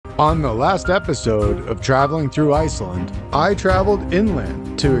On the last episode of Traveling Through Iceland, I traveled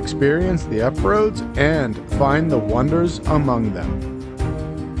inland to experience the F-roads and find the wonders among them.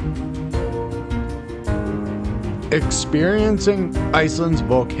 Experiencing Iceland's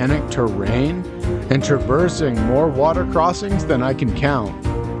volcanic terrain and traversing more water crossings than I can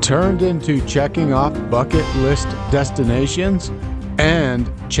count turned into checking off bucket list destinations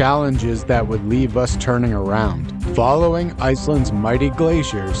and challenges that would leave us turning around, following Iceland's mighty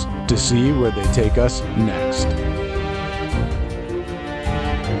glaciers to see where they take us next.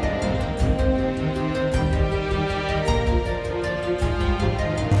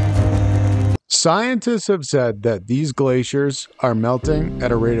 Scientists have said that these glaciers are melting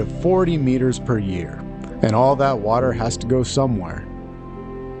at a rate of 40 meters per year, and all that water has to go somewhere,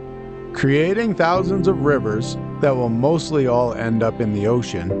 creating thousands of rivers that will mostly all end up in the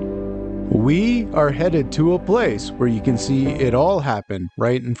ocean. We are headed to a place where you can see it all happen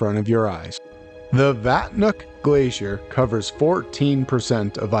right in front of your eyes. The Vatnajökull Glacier covers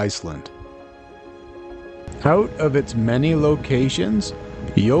 14% of Iceland. Out of its many locations,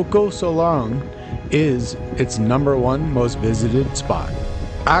 Jökulsárlón is its #1 most visited spot,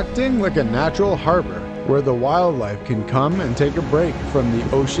 acting like a natural harbor where the wildlife can come and take a break from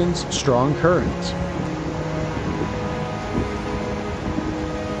the ocean's strong currents.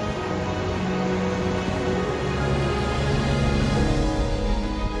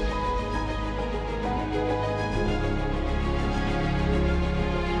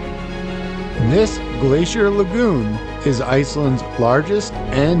 This glacier lagoon is Iceland's largest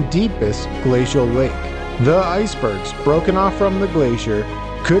and deepest glacial lake. The icebergs broken off from the glacier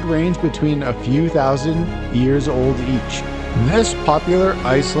could range between a few thousand years old each. This popular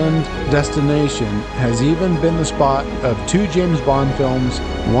Iceland destination has even been the spot of 2 James Bond films,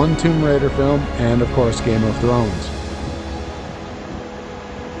 1 Tomb Raider film, and of course Game of Thrones.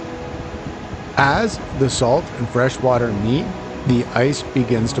 As the salt and fresh water meet, the ice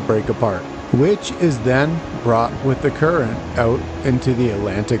begins to break apart, which is then brought with the current out into the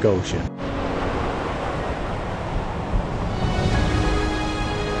Atlantic Ocean.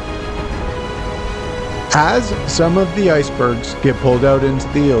 As some of the icebergs get pulled out into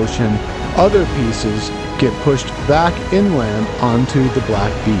the ocean, other pieces get pushed back inland onto the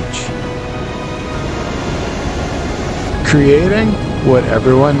Black Beach, creating what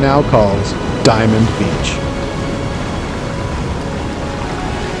everyone now calls Diamond Beach.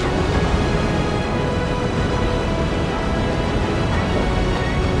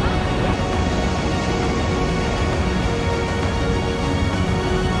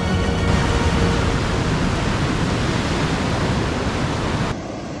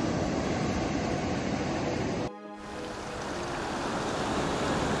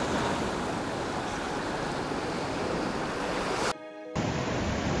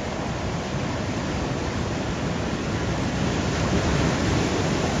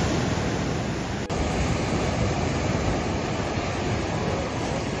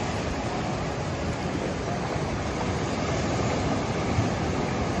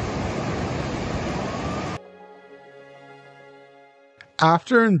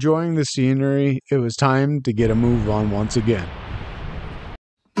 After enjoying the scenery, it was time to get a move on once again.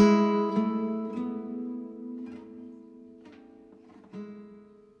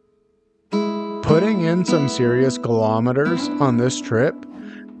 Putting in some serious kilometers on this trip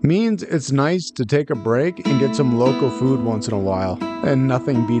means it's nice to take a break and get some local food once in a while, and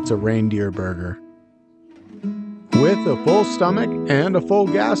nothing beats a reindeer burger. With a full stomach and a full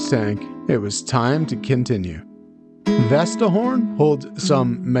gas tank, it was time to continue. Vestrahorn holds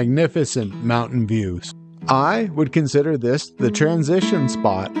some magnificent mountain views. I would consider this the transition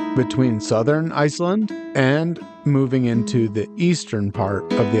spot between southern Iceland and moving into the eastern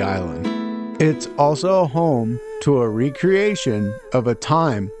part of the island. It's also home to a recreation of a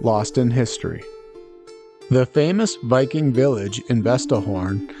time lost in history. The famous Viking village in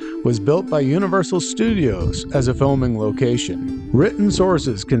Vestrahorn was built by Universal Studios as a filming location. Written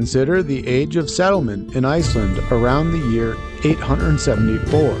sources consider the age of settlement in Iceland around the year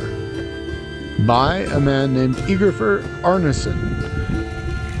 874 by a man named Igrifur Arnason,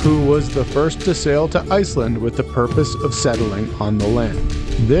 who was the first to sail to Iceland with the purpose of settling on the land.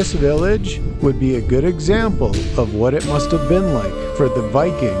 This village would be a good example of what it must have been like for the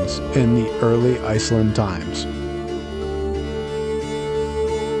Vikings in the early Iceland times.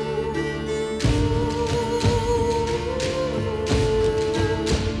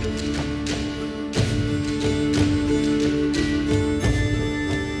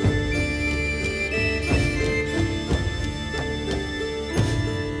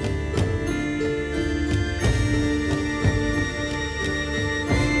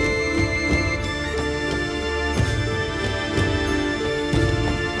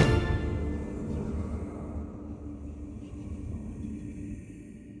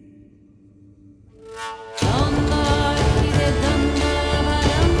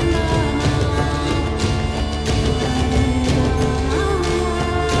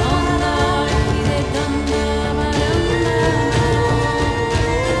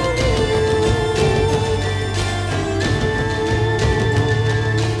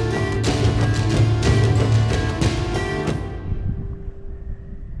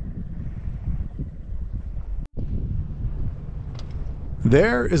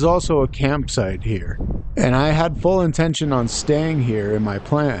 There is also a campsite here, and I had full intention on staying here in my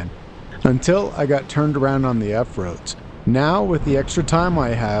plan, until I got turned around on the F-roads. Now, with the extra time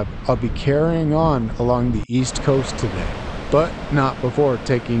I have, I'll be carrying on along the east coast today, but not before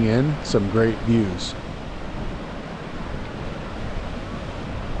taking in some great views.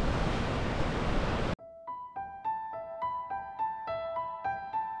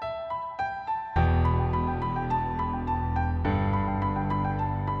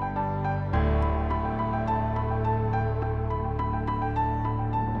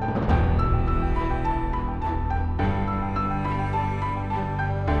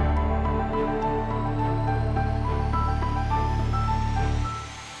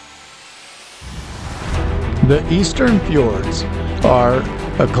 The eastern fjords are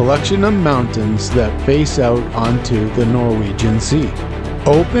a collection of mountains that face out onto the Norwegian Sea,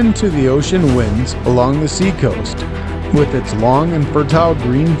 open to the ocean winds along the seacoast. With its long and fertile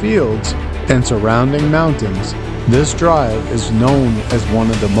green fields and surrounding mountains, this drive is known as one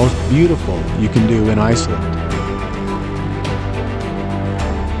of the most beautiful you can do in Iceland.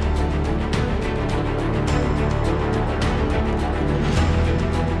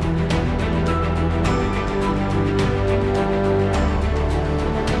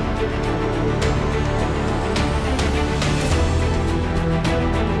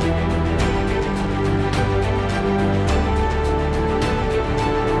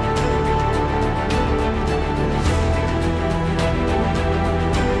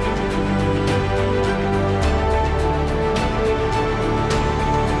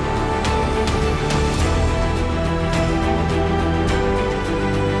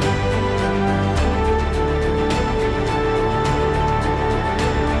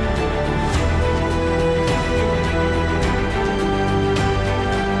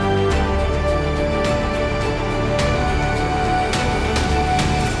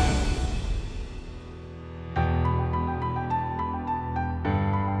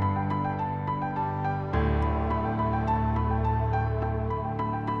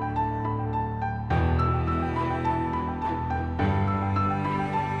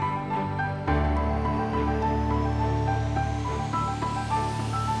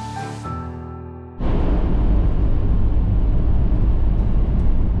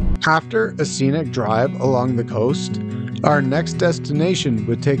 After a scenic drive along the coast, our next destination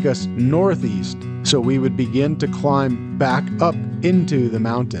would take us northeast, so we would begin to climb back up into the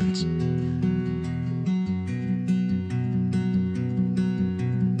mountains.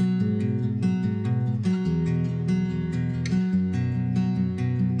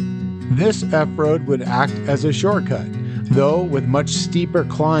 This F-road would act as a shortcut, though with much steeper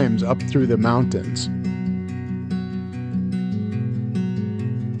climbs up through the mountains.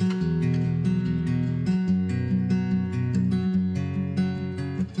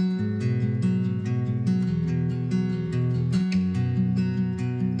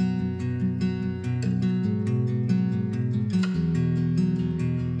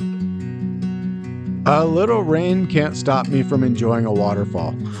 A little rain can't stop me from enjoying a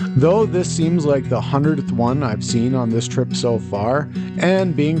waterfall. Though this seems like the 100th one I've seen on this trip so far,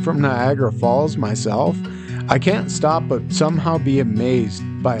 and being from Niagara Falls myself, I can't stop but somehow be amazed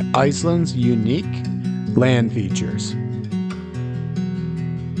by Iceland's unique land features.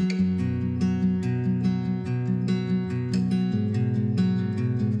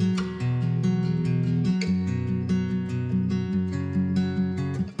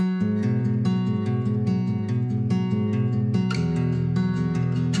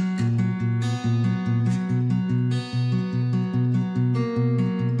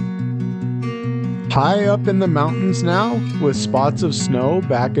 High up in the mountains now, with spots of snow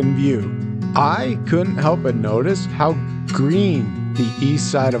back in view, I couldn't help but notice how green the east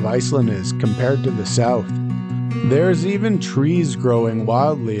side of Iceland is compared to the south. There's even trees growing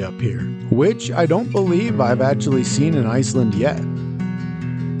wildly up here, which I don't believe I've actually seen in Iceland yet.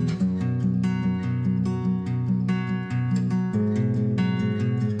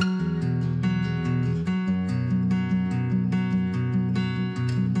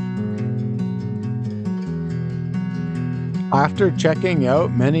 After checking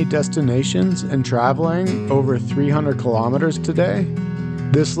out many destinations and traveling over 300 kilometers today,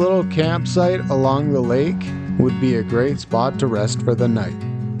 this little campsite along the lake would be a great spot to rest for the night.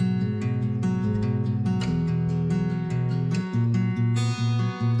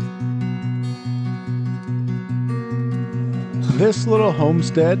 This little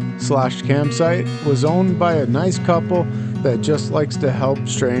homestead/campsite was owned by a nice couple that just likes to help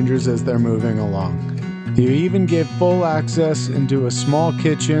strangers as they're moving along. You even get full access into a small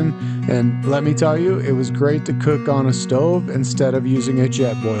kitchen, and let me tell you, it was great to cook on a stove instead of using a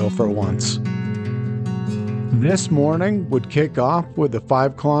jet boil for once. This morning would kick off with a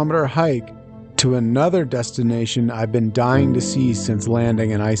 5-kilometer hike to another destination I've been dying to see since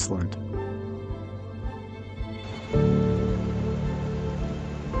landing in Iceland.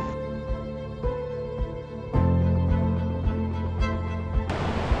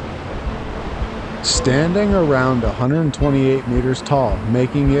 Standing around 128 meters tall,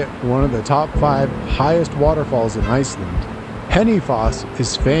 making it one of the top 5 highest waterfalls in Iceland, Hengifoss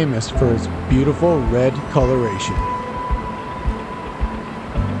is famous for its beautiful red coloration.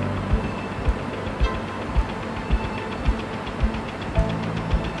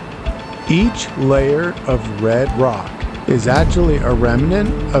 Each layer of red rock is actually a remnant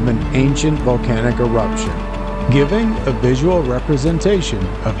of an ancient volcanic eruption, giving a visual representation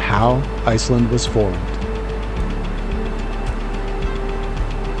of how Iceland was formed.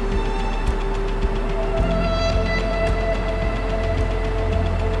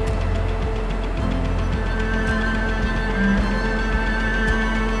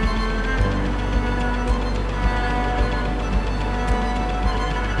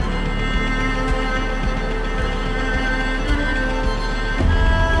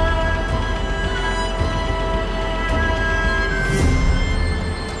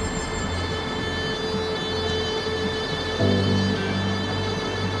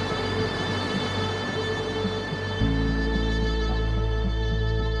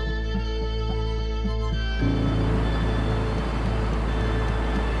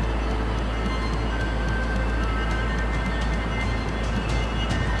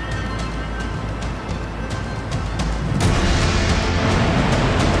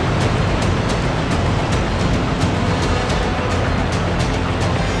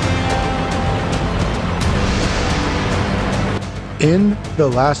 In the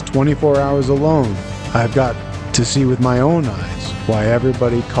last 24 hours alone, I've got to see with my own eyes why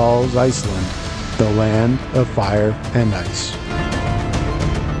everybody calls Iceland the land of fire and ice.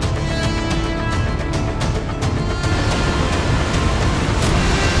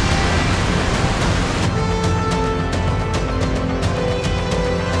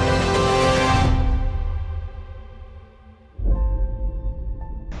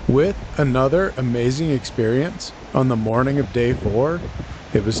 With another amazing experience on the morning of day 4,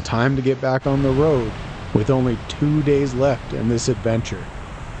 it was time to get back on the road with only 2 days left in this adventure.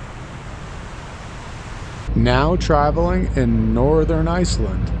 Now traveling in northern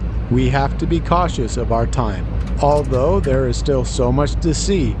Iceland, we have to be cautious of our time. Although there is still so much to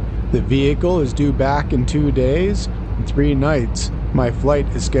see, the vehicle is due back in 2 days and 3 nights. My flight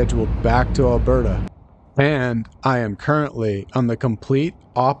is scheduled back to Alberta. And I am currently on the complete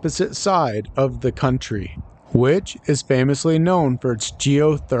opposite side of the country, which is famously known for its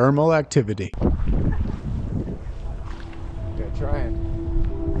geothermal activity. Okay, try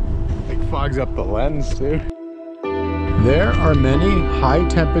and it fogs up the lens too. There are many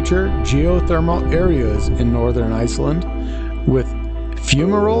high-temperature geothermal areas in northern Iceland, with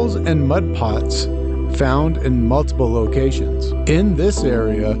fumaroles and mud pots found in multiple locations. In this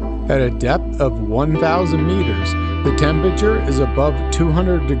area, at a depth of 1,000 meters, the temperature is above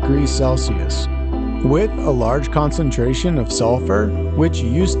 200 degrees Celsius. With a large concentration of sulfur, which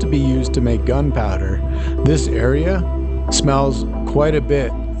used to be used to make gunpowder, this area smells quite a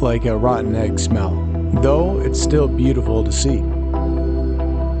bit like a rotten egg smell, though it's still beautiful to see.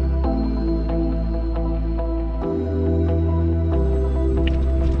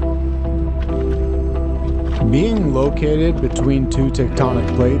 Being located between 2 tectonic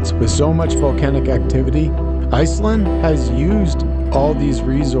plates with so much volcanic activity, Iceland has used all these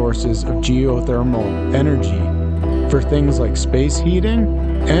resources of geothermal energy for things like space heating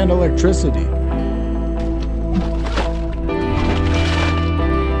and electricity.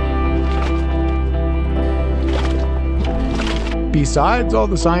 Besides all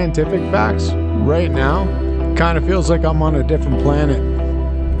the scientific facts, right now, kind of feels like I'm on a different planet.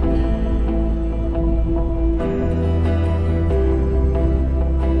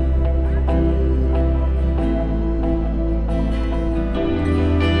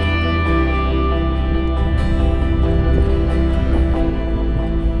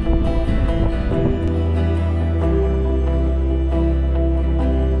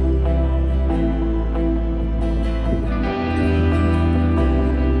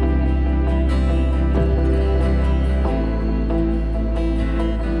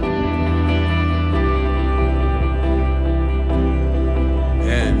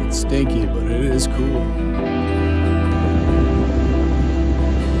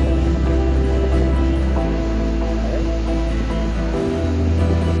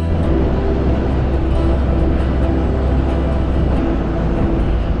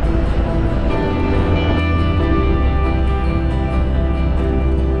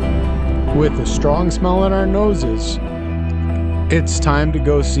 With a strong smell in our noses, it's time to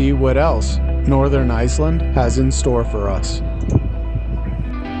go see what else Northern Iceland has in store for us.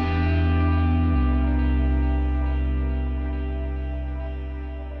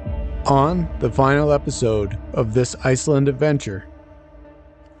 On the final episode of this Iceland adventure,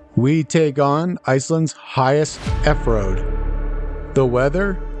 we take on Iceland's highest F-road. The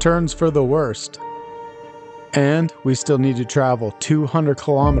weather turns for the worst, and we still need to travel 200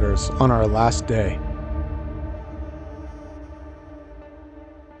 kilometers on our last day.